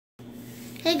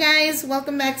Hey guys,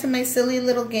 welcome back to my silly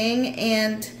little gang,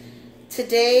 and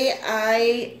today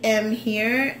I am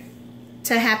here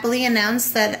to happily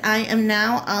announce that I am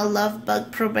now a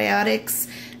Lovebug Probiotics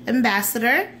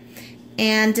ambassador,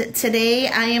 and today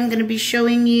I am going to be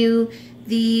showing you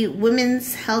the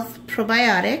Women's Health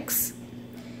Probiotics.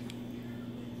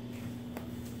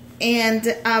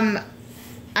 And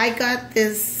I got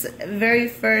this very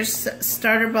first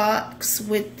starter box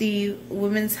with the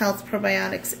Women's Health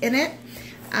Probiotics in it.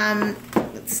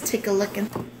 Let's take a look.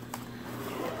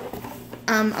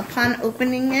 Upon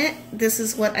opening it, this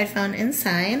is what I found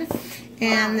inside.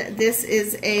 And this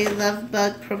is a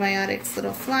Lovebug Probiotics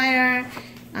little flyer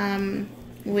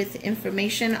with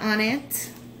information on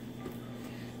it.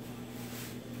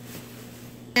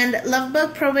 And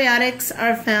Lovebug Probiotics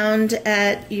are found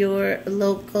at your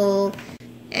local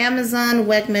Amazon,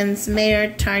 Wegmans,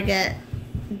 Mayer, Target,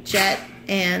 Jet,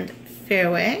 and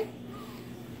Fairway.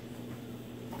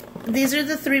 These are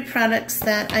the 3 products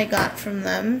that I got from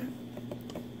them.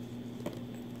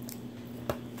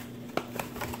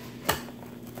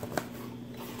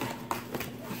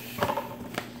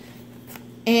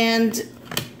 And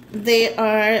they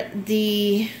are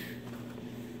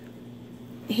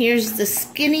here's the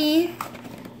Skinny,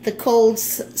 the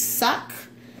Colds Suck,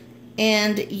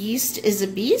 and Yeast is a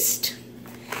Beast.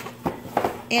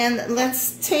 And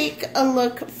let's take a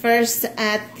look first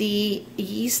at the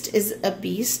Yeast is a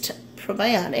Beast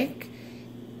probiotic.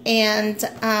 And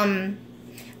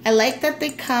I like that they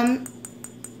come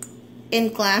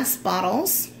in glass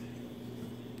bottles.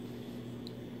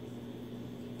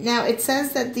 Now it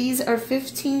says that these are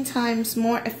 15 times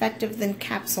more effective than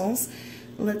capsules.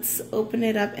 Let's open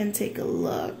it up and take a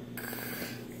look.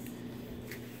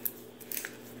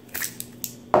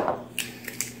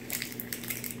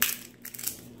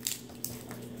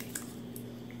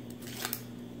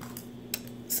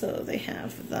 So they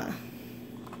have the,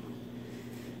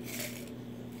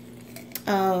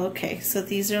 oh, okay, so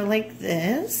these are like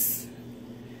this.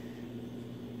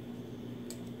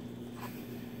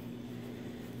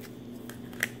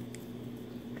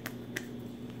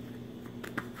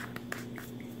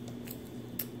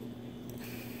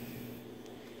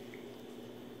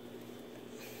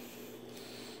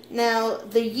 Now,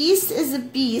 the Yeast is a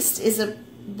Beast is a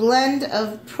blend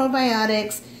of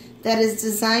probiotics that is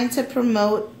designed to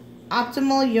promote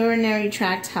optimal urinary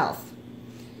tract health.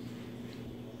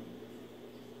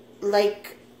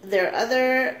 Like their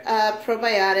other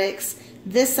probiotics,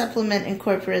 this supplement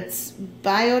incorporates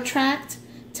BioTract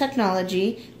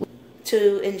technology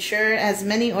to ensure as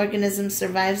many organisms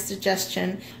survive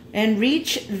digestion and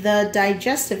reach the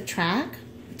digestive tract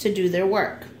to do their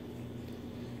work.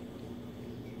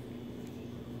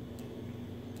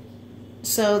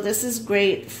 So this is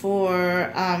great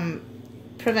for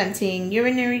preventing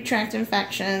urinary tract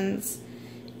infections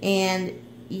and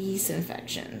yeast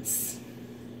infections.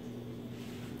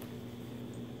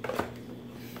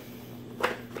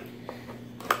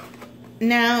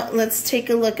 Now let's take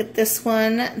a look at this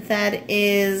one that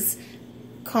is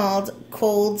called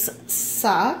Colds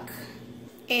Suck.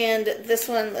 And this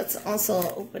one, let's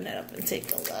also open it up and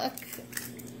take a look.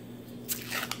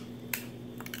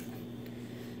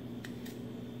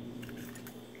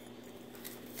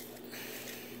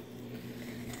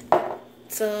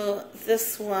 So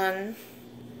this one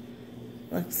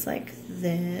looks like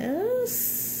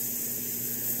this.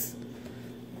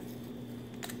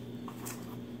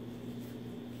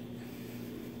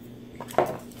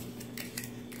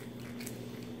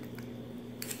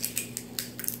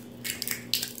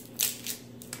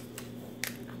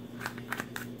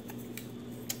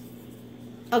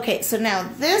 Okay, so now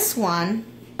this one,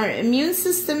 our immune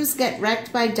systems get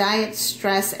wrecked by diet,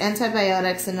 stress,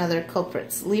 antibiotics, and other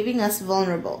culprits, leaving us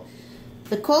vulnerable.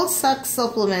 The Cold Suck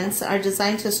supplements are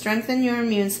designed to strengthen your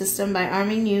immune system by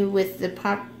arming you with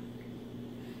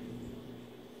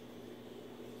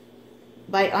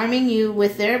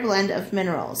their blend of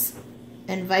minerals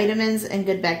and vitamins and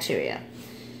good bacteria.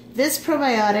 This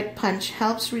probiotic punch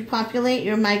helps repopulate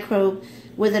your microbe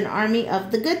with an army of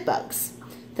the good bugs.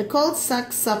 The Cold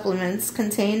Suck supplements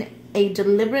contain a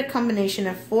deliberate combination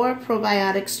of 4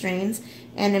 probiotic strains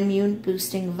and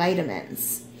immune-boosting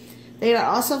vitamins. They are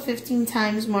also 15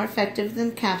 times more effective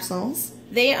than capsules.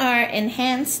 They are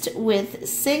enhanced with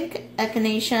zinc,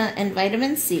 echinacea, and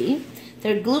vitamin C.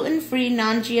 They're gluten-free,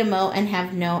 non-GMO, and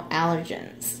have no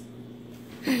allergens.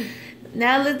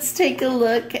 Now let's take a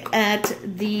look at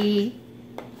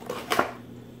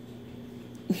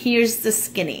here's the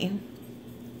Skinny.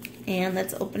 And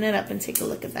let's open it up and take a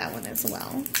look at that one as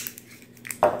well.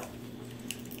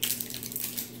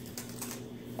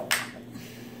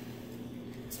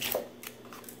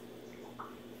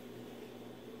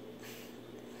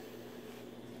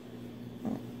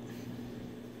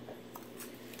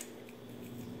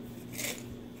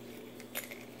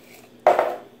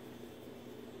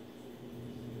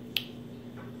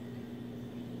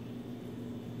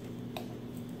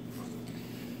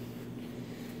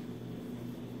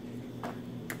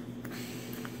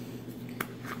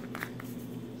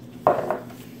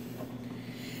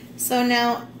 So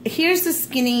now, Here's the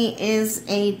Skinny is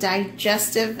a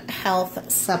digestive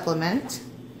health supplement.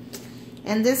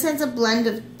 And this has a blend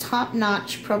of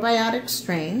top-notch probiotic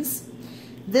strains.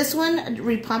 This one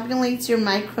repopulates your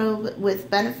microbe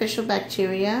with beneficial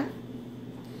bacteria.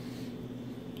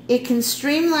 It can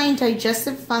streamline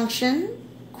digestive function,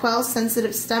 quell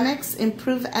sensitive stomachs,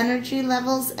 improve energy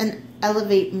levels, and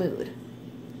elevate mood.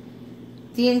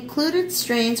 The included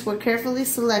strains were carefully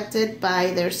selected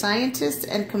by their scientists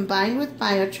and combined with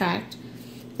BioTract,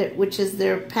 which is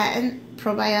their patent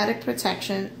probiotic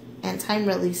protection and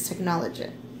time-release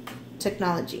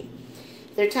technology.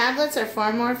 Their tablets are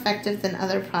far more effective than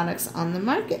other products on the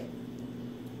market.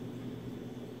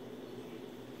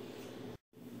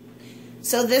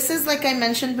 So this is, like I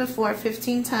mentioned before,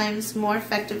 15 times more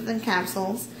effective than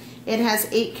capsules. It has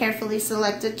 8 carefully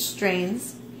selected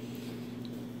strains.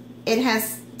 It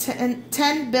has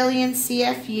 10 billion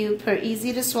CFU per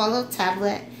easy-to-swallow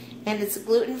tablet, and it's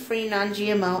gluten-free,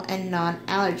 non-GMO, and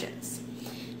non-allergens.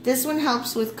 This one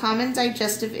helps with common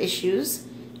digestive issues,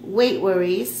 weight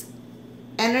worries,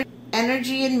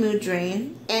 energy and mood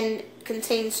drain, and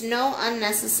contains no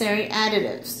unnecessary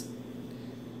additives.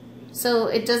 So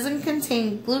it doesn't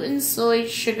contain gluten, soy,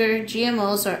 sugar,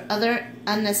 GMOs, or other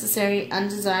unnecessary,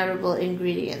 undesirable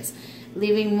ingredients,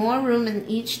 leaving more room in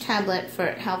each tablet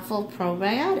for helpful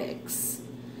probiotics.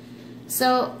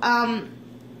 So,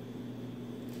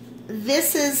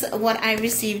 this is what I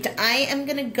received. I am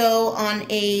going to go on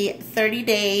a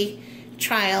 30-day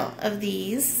trial of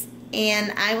these,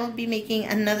 and I will be making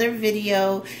another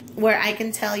video where I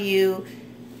can tell you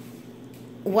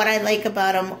what I like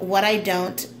about them, what I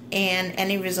don't, and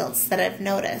any results that I've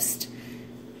noticed.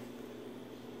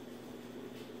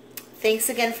 Thanks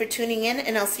again for tuning in,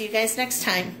 and I'll see you guys next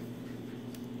time.